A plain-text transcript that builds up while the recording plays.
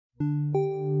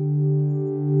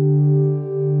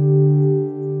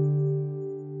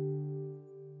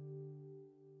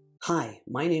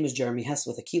my name is Jeremy Hess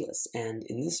with Akeyless, and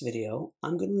in this video,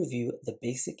 I'm going to review the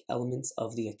basic elements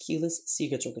of the Akeyless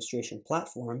Secrets Orchestration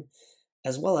Platform,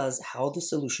 as well as how the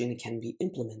solution can be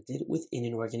implemented within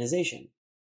an organization.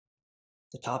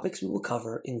 The topics we will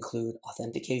cover include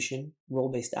authentication,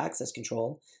 role-based access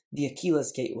control, the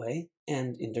Akeyless Gateway,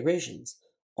 and integrations,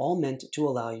 all meant to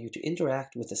allow you to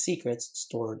interact with the secrets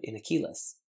stored in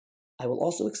Akeyless. I will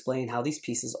also explain how these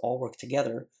pieces all work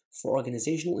together for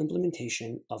organizational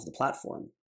implementation of the platform.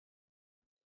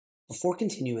 Before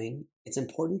continuing, it's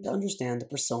important to understand the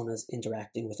personas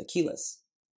interacting with Akeyless.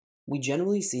 We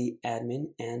generally see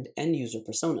admin and end-user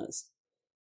personas.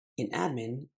 An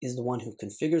admin is the one who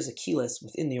configures Akeyless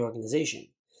within the organization.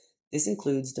 This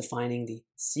includes defining the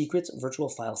secrets virtual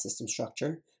file system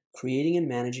structure, creating and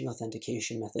managing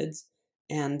authentication methods,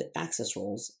 and access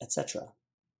roles, etc.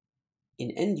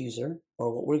 An end user,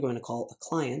 or what we're going to call a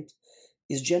client,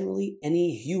 is generally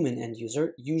any human end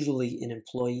user, usually an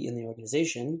employee in the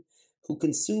organization, who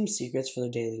consumes secrets for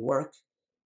their daily work,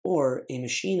 or a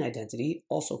machine identity,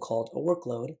 also called a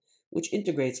workload, which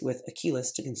integrates with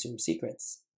Akeyless to consume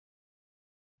secrets.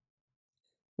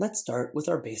 Let's start with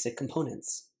our basic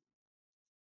components.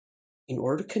 In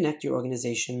order to connect your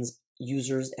organization's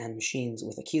users and machines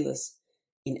with Akeyless,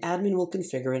 an admin will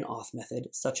configure an auth method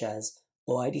such as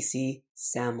OIDC,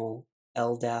 SAML,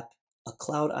 LDAP, a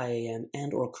cloud IAM,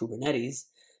 and/or Kubernetes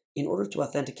in order to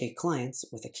authenticate clients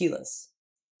with Akeyless.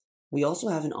 We also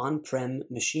have an on-prem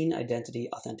machine identity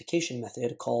authentication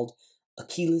method called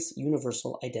Akeyless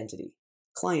Universal Identity.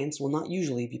 Clients will not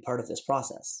usually be part of this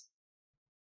process.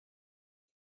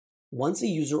 Once a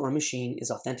user or machine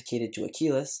is authenticated to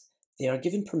Akeyless, they are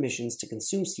given permissions to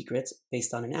consume secrets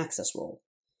based on an access role.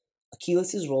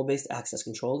 Akeyless's role-based access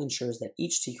control ensures that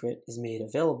each secret is made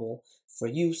available for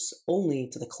use only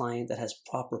to the client that has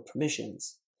proper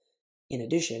permissions. In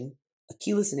addition,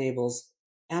 Akeyless enables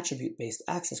attribute-based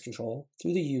access control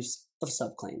through the use of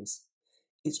subclaims.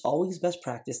 It's always best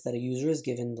practice that a user is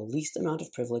given the least amount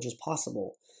of privileges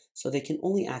possible, so they can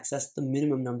only access the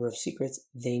minimum number of secrets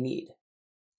they need.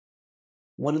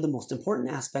 One of the most important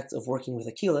aspects of working with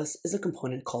Akeyless is a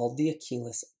component called the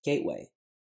Akeyless Gateway.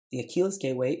 The Akeyless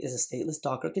Gateway is a stateless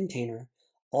Docker container,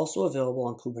 also available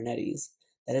on Kubernetes,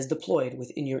 that is deployed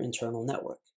within your internal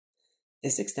network.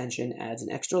 This extension adds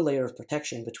an extra layer of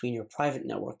protection between your private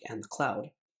network and the cloud,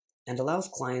 and allows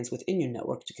clients within your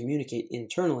network to communicate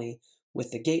internally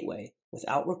with the gateway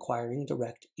without requiring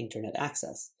direct internet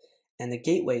access, and the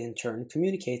gateway in turn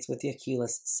communicates with the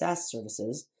Akeyless SaaS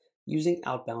services using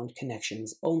outbound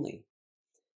connections only.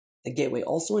 The gateway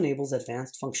also enables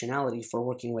advanced functionality for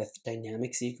working with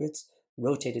dynamic secrets,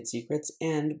 rotated secrets,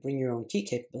 and bring your own key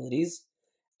capabilities,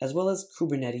 as well as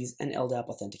Kubernetes and LDAP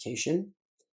authentication,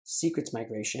 secrets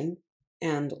migration,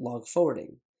 and log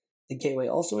forwarding. The gateway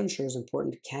also ensures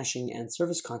important caching and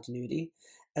service continuity,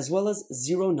 as well as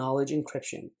zero-knowledge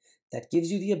encryption that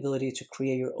gives you the ability to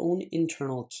create your own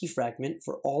internal key fragment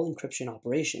for all encryption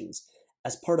operations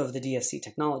as part of the DFC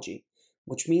technology,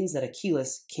 which means that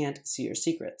Akeyless can't see your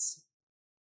secrets.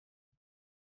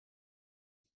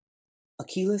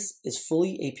 Akeyless is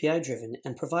fully API-driven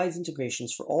and provides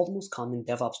integrations for all the most common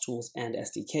DevOps tools and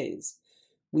SDKs.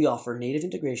 We offer native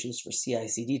integrations for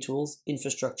CI/CD tools,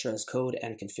 infrastructure as code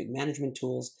and config management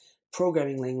tools,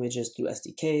 programming languages through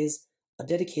SDKs, a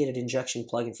dedicated injection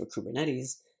plugin for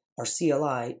Kubernetes, our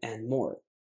CLI, and more.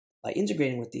 By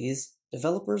integrating with these,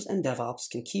 developers and DevOps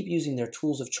can keep using their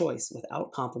tools of choice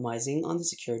without compromising on the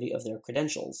security of their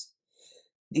credentials.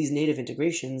 These native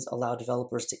integrations allow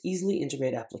developers to easily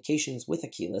integrate applications with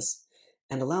Akeyless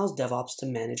and allows DevOps to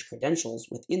manage credentials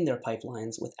within their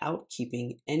pipelines without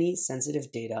keeping any sensitive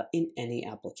data in any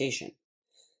application.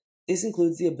 This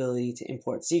includes the ability to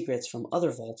import secrets from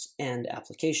other vaults and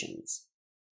applications.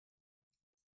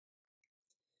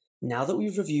 Now that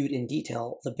we've reviewed in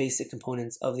detail the basic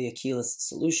components of the Akeyless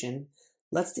solution,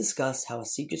 let's discuss how a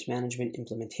secrets management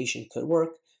implementation could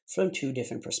work from two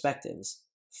different perspectives.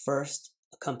 First,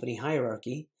 a company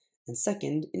hierarchy, and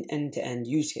second, an end-to-end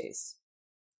use case.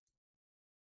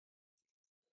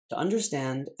 To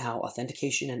understand how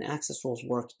authentication and access roles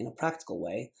work in a practical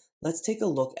way, let's take a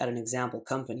look at an example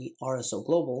company, RSO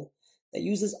Global, that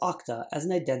uses Okta as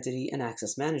an identity and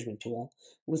access management tool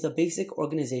with a basic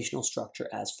organizational structure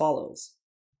as follows.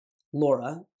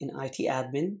 Laura, an IT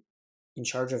admin in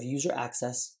charge of user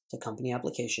access to company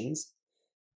applications,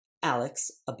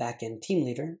 Alex, a backend team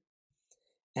leader,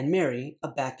 and Mary, a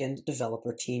backend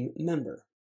developer team member.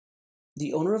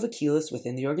 The owner of Akeyless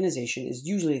within the organization is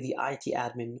usually the IT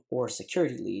admin or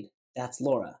security lead. That's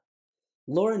Laura.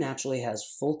 Laura naturally has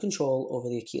full control over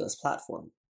the Akeyless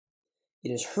platform. It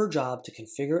is her job to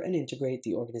configure and integrate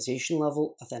the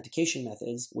organization-level authentication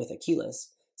methods with Akeyless,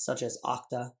 such as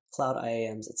Okta, Cloud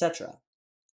IAMs, etc.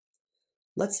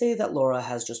 Let's say that Laura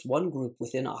has just one group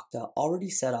within Okta already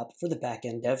set up for the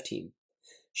backend dev team.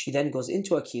 She then goes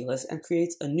into Akeyless and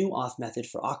creates a new auth method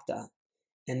for Okta,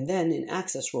 and then an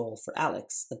access role for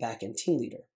Alex, the backend team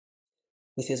leader.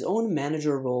 With his own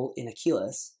manager role in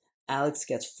Akeyless, Alex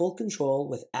gets full control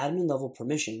with admin-level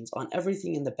permissions on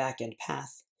everything in the backend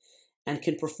path, and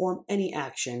can perform any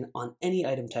action on any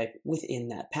item type within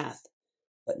that path,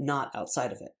 but not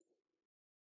outside of it.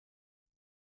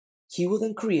 He will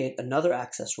then create another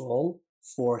access role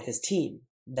for his team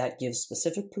that gives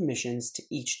specific permissions to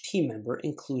each team member,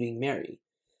 including Mary.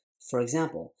 For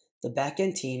example, the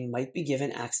backend team might be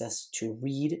given access to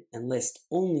read and list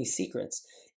only secrets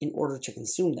in order to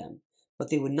consume them, but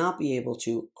they would not be able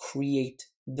to create,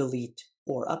 delete,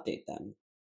 or update them.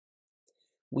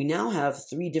 We now have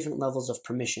 3 different levels of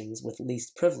permissions with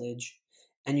least privilege,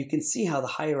 and you can see how the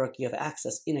hierarchy of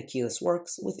access in Akeyless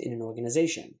works within an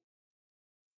organization.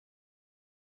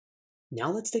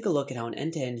 Now let's take a look at how an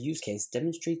end-to-end use case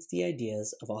demonstrates the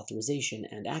ideas of authorization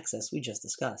and access we just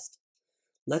discussed.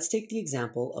 Let's take the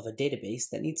example of a database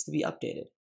that needs to be updated.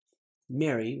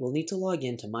 Mary will need to log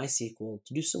in to MySQL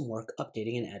to do some work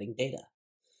updating and adding data.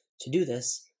 To do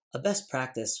this, a best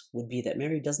practice would be that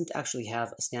Mary doesn't actually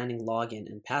have a standing login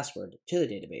and password to the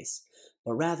database,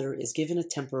 but rather is given a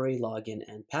temporary login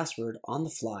and password on the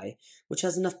fly, which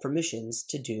has enough permissions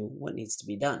to do what needs to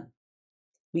be done.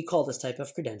 We call this type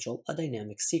of credential a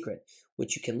dynamic secret,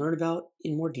 which you can learn about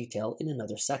in more detail in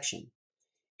another section.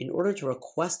 In order to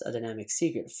request a dynamic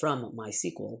secret from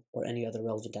MySQL or any other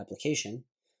relevant application,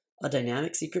 a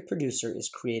dynamic secret producer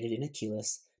is created in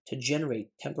Akeyless to generate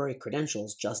temporary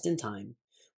credentials just in time,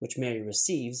 which Mary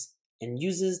receives and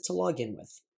uses to log in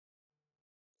with.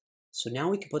 So now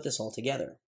we can put this all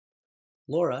together.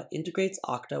 Laura integrates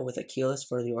Okta with Akeyless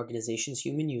for the organization's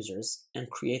human users and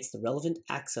creates the relevant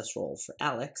access role for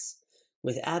Alex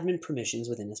with admin permissions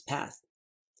within his path.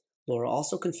 Laura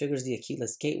also configures the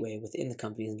Akeyless gateway within the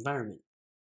company's environment.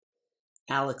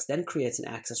 Alex then creates an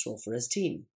access role for his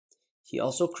team. He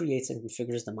also creates and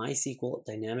configures the MySQL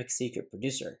dynamic secret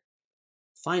producer.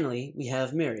 Finally, we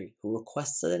have Mary, who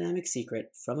requests a dynamic secret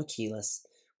from Akeyless,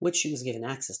 which she was given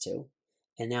access to,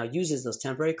 and now uses those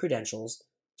temporary credentials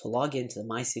to log into the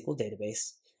MySQL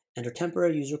database, and her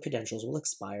temporary user credentials will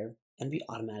expire and be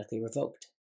automatically revoked.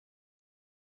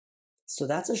 So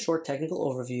that's a short technical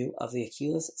overview of the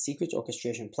Akeyless Secrets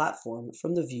Orchestration Platform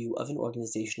from the view of an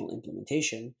organizational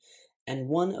implementation, and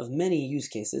one of many use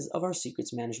cases of our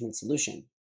secrets management solution.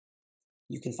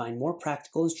 You can find more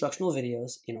practical instructional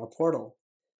videos in our portal.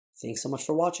 Thanks so much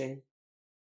for watching.